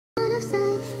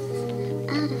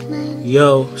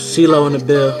Yo, CeeLo in the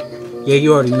bill. Yeah,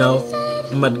 you already know.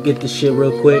 I'm about to get this shit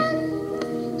real quick.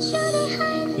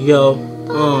 Yo,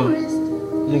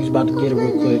 niggas about to get it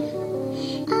real quick.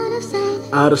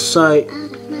 Out of sight,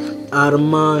 out of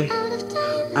mind,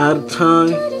 out of time,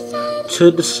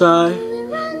 to decide.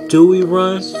 Do we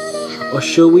run or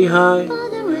should we hide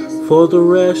for the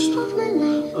rest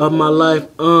of my life?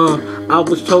 I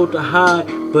was told to hide,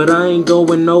 but I ain't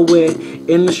going nowhere.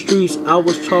 In the streets, I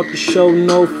was taught to show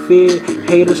no fear.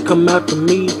 Haters come after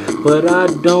me, but I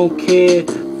don't care.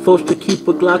 Forced to keep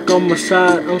a Glock on my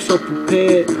side, I'm so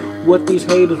prepared. What these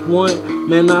haters want,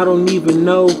 man, I don't even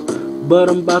know. But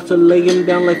I'm about to lay them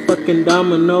down like fucking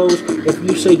dominoes. If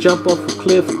you say jump off a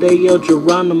cliff, they yell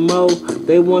Geronimo.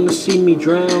 They wanna see me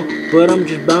drown, but I'm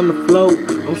just bound to float.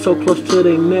 I'm so close to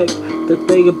their neck that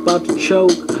they about to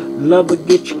choke. Love will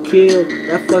get you killed,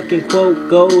 that fucking quote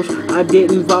goes. I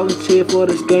didn't volunteer for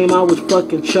this game, I was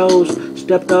fucking chose.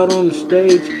 Stepped out on the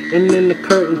stage, and then the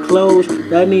curtain closed.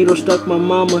 That needle stuck my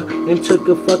mama and took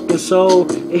her fucking soul.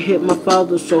 It hit my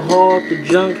father so hard, the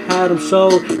junk had him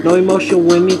sold. No emotion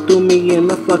when he threw me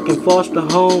in a fucking foster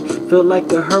home. Felt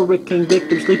like a hurricane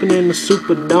victim sleeping in the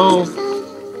Superdome.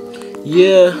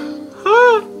 Yeah,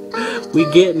 we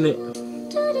getting it.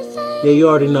 Yeah, you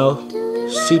already know.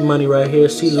 See money right here,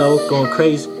 CeeLo going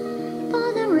crazy.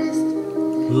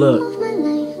 Look,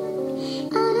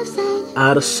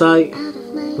 out of sight,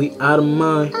 we out of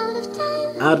mind,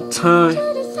 out of time,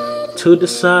 to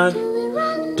decide.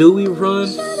 Do we run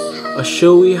or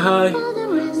should we hide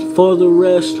for the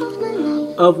rest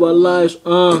of our lives?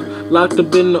 Locked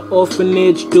up in the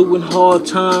orphanage, doing hard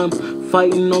time,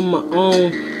 fighting on my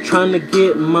own, trying to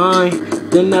get mine.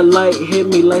 Then that light hit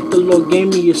me like the Lord gave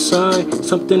me a sign.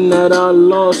 Something that I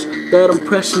lost, that I'm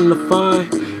pressing to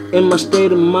find. In my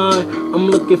state of mind, I'm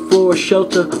looking for a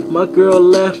shelter. My girl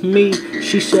left me,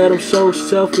 she said I'm so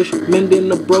selfish. Mending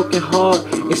a broken heart,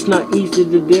 it's not easy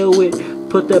to deal with.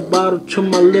 Put that bottle to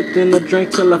my lip, then I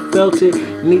drank till I felt it.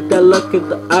 Need that luck if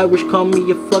the Irish call me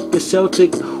a fucking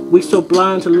Celtic. We so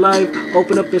blind to life,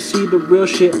 open up and see the real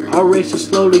shit. Our race is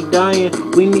slowly dying,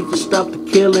 we need to stop the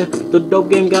killing. The dope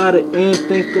game gotta end,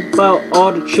 think about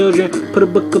all the children. Put a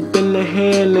book up in their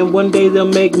hand and one day they'll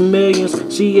make millions.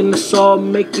 Seeing us all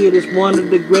make it is one of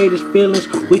the greatest feelings.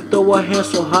 We throw our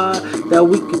hands so high that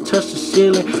we can touch the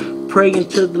ceiling. Praying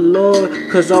to the Lord,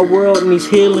 cause our world needs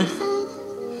healing.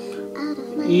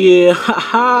 Yeah,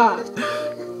 haha.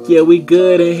 Yeah, we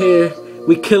good in here.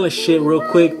 We killing shit real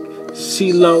quick.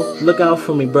 CeeLo, look out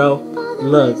for me, bro.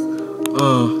 Look,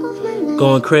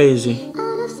 going crazy.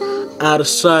 Out of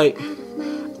sight,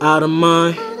 out of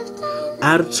mind,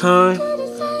 out of time,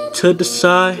 to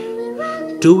decide.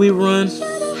 Do we run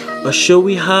or should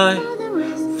we hide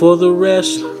for the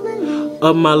rest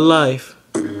of my life?